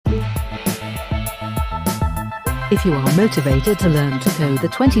if you are motivated to learn to code the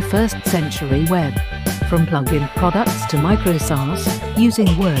 21st century web. From plugin products to micro-SaaS, using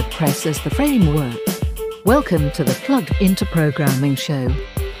WordPress as the framework. Welcome to the Plugged Into Programming Show,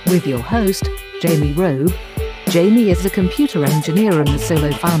 with your host, Jamie Robe. Jamie is a computer engineer and the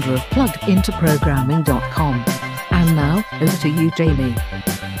solo founder of PluggedIntoProgramming.com. And now, over to you, Jamie.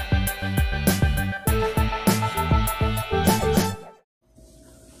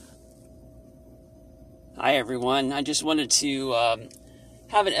 Hi everyone, I just wanted to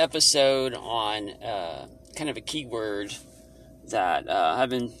have an episode on kind of a keyword that I've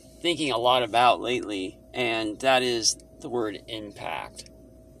been thinking a lot about lately, and that is the word impact.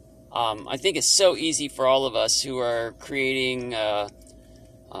 I think it's so easy for all of us who are creating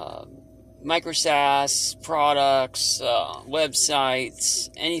micro SaaS products, websites,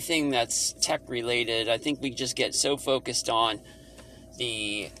 anything that's tech related. I think we just get so focused on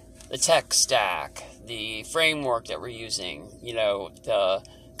the tech stack, the framework that we're using, the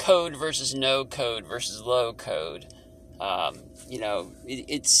code versus no code versus low code.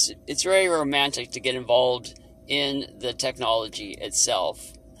 It's very romantic to get involved in the technology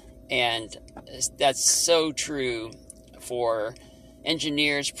itself. And that's so true for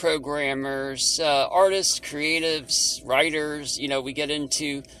engineers, programmers, artists, creatives, writers. We get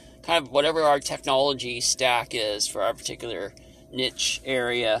into kind of whatever our technology stack is for our particular niche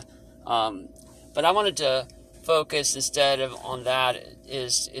area. But I wanted to focus instead on that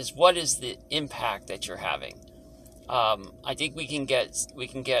is what is the impact that you're having. I think we can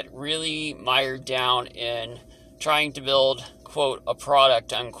get really mired down in trying to build, quote, a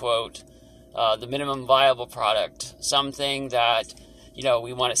product, unquote, the minimum viable product, something that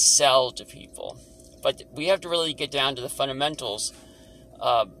we want to sell to people. But we have to really get down to the fundamentals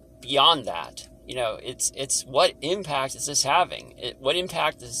beyond that. It's what impact is this having? What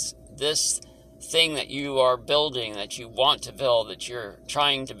impact is this thing that you are building, that you want to build, that you're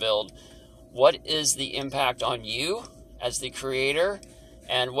trying to build? What is the impact on you as the creator?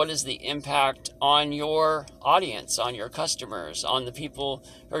 And what is the impact on your audience, on your customers, on the people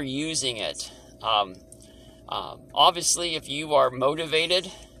who are using it? Obviously, if you are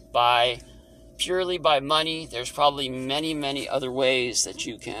motivated purely by money, there's probably many, many other ways that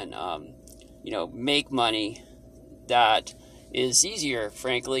you can, make money that is easier,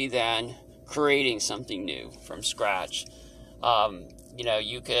 frankly, than creating something new from scratch.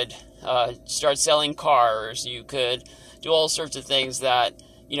 You could start selling cars. You could do all sorts of things that,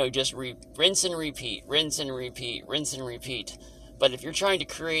 just rinse and repeat. But if you're trying to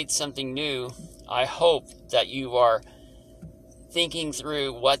create something new, I hope that you are thinking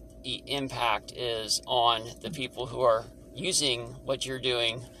through what the impact is on the people who are using what you're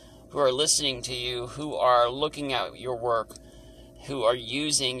doing, who are listening to you, who are looking at your work, who are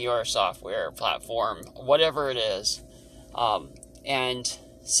using your software platform, whatever it is. And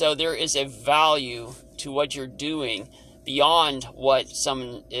so there is a value to what you're doing beyond what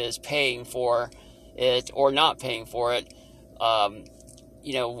someone is paying for it or not paying for it.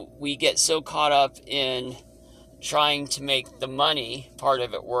 We get so caught up in trying to make the money part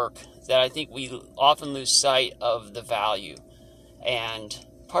of it work that I think we often lose sight of the value. And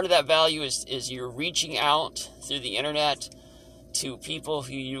part of that value is you're reaching out through the internet to people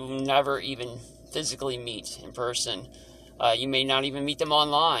who you never even physically meet in person. You may not even meet them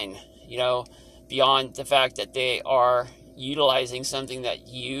online, beyond the fact that they are utilizing something that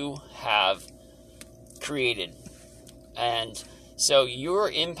you have created. And so your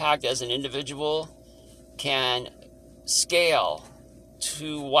impact as an individual can scale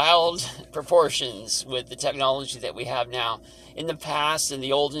to wild proportions with the technology that we have now. In the past, in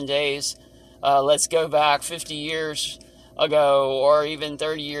the olden days, let's go back 50 years ago or even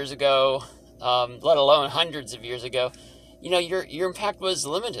 30 years ago, let alone hundreds of years ago, your impact was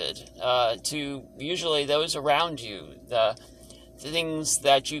limited to usually those around you, the things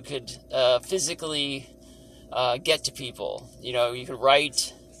that you could physically get to people. You could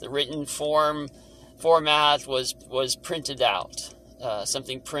write, the written format was printed out,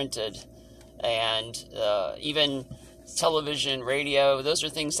 something printed, and even television, radio, those are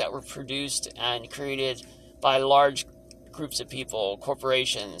things that were produced and created by large groups of people,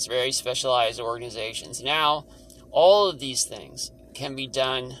 corporations, very specialized organizations. Now, all of these things can be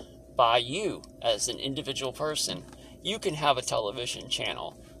done by you as an individual person. You can have a television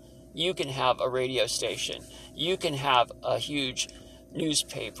channel. You can have a radio station. You can have a huge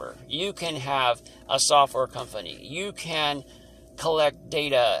newspaper. You can have a software company. You can collect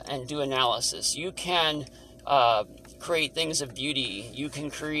data and do analysis. You can create things of beauty. You can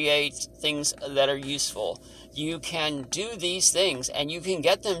create things that are useful. You can do these things and you can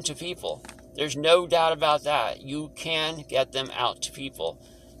get them to people. There's no doubt about that. You can get them out to people.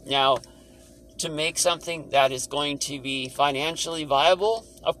 Now, to make something that is going to be financially viable,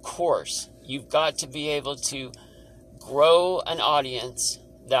 of course, you've got to be able to grow an audience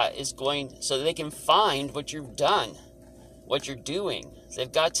that is going, so they can find what you've done, what you're doing.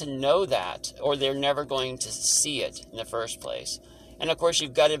 They've got to know that, or they're never going to see it in the first place. And of course,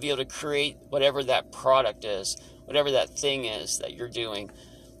 you've got to be able to create whatever that product is, whatever that thing is that you're doing.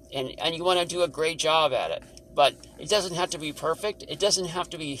 And you want to do a great job at it. But it doesn't have to be perfect. It doesn't have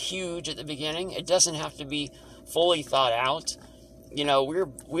to be huge at the beginning. It doesn't have to be fully thought out. You know,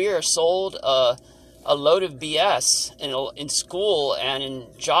 we are sold a load of BS in school and in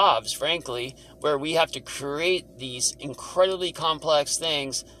jobs, frankly, where we have to create these incredibly complex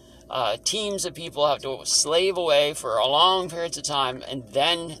things. Teams of people have to slave away for a long periods of time, and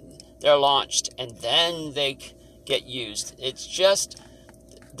then they're launched, and then they get used. It's just,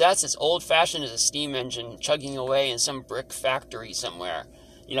 that's as old-fashioned as a steam engine chugging away in some brick factory somewhere.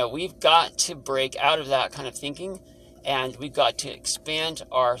 You know, we've got to break out of that kind of thinking, and we've got to expand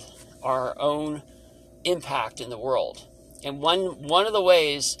our own impact in the world. And one of the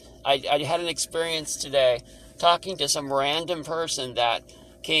ways, I had an experience today talking to some random person that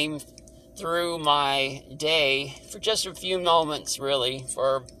came through my day for just a few moments, really,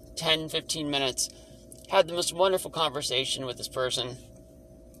 for 10, 15 minutes. Had the most wonderful conversation with this person.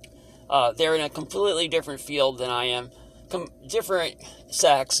 They're in a completely different field than I am. Different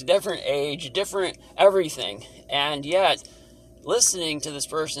sex, different age, different everything. And yet, listening to this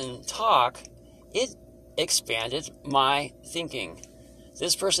person talk, it expanded my thinking.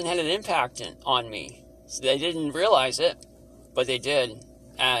 This person had an impact on me. So they didn't realize it, but they did.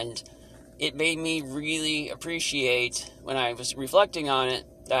 And it made me really appreciate, when I was reflecting on it,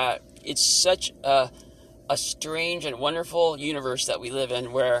 that it's such a strange and wonderful universe that we live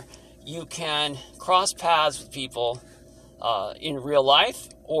in, where you can cross paths with people in real life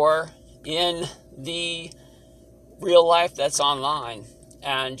or in the real life that's online,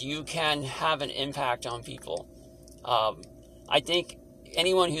 and you can have an impact on people. I think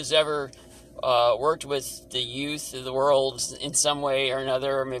anyone who's ever worked with the youth of the world in some way or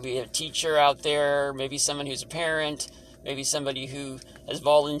another, maybe a teacher out there, maybe someone who's a parent, maybe somebody who has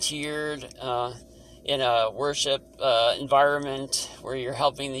volunteered in a worship environment where you're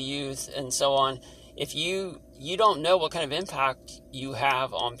helping the youth and so on. If you don't know what kind of impact you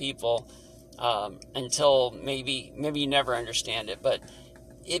have on people until maybe you never understand it, but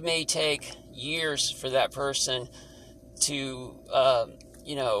it may take years for that person to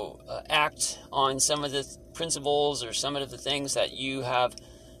act on some of the principles or some of the things that you have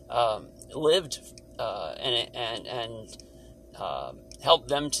lived and helped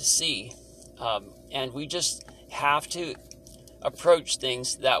them to see. And we just have to approach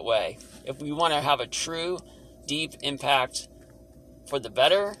things that way. If we want to have a true, deep impact for the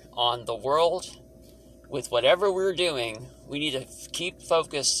better on the world, with whatever we're doing, we need to keep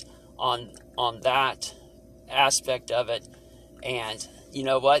focused on that aspect of it. And you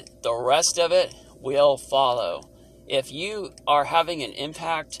know what? The rest of it will follow. If you are having an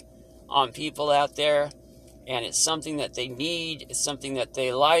impact on people out there, and it's something that they need, it's something that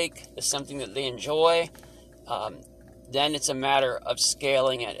they like, it's something that they enjoy, then it's a matter of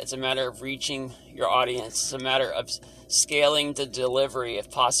scaling it. It's a matter of reaching your audience. It's a matter of scaling the delivery if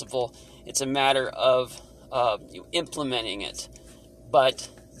possible. It's a matter of implementing it. But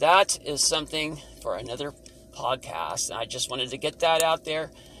that is something for another podcast. And I just wanted to get that out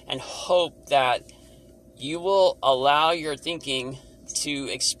there and hope that you will allow your thinking to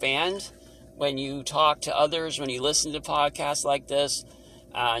expand when you talk to others, when you listen to podcasts like this,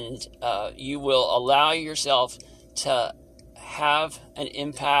 and you will allow yourself to have an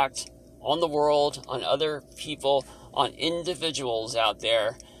impact on the world, on other people, on individuals out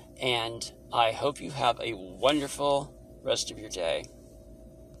there. And I hope you have a wonderful rest of your day.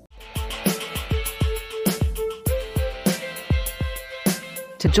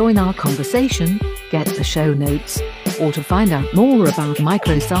 To join our conversation, get the show notes, or to find out more about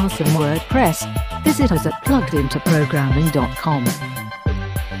MicroSAS and WordPress, visit us at pluggedintoprogramming.com.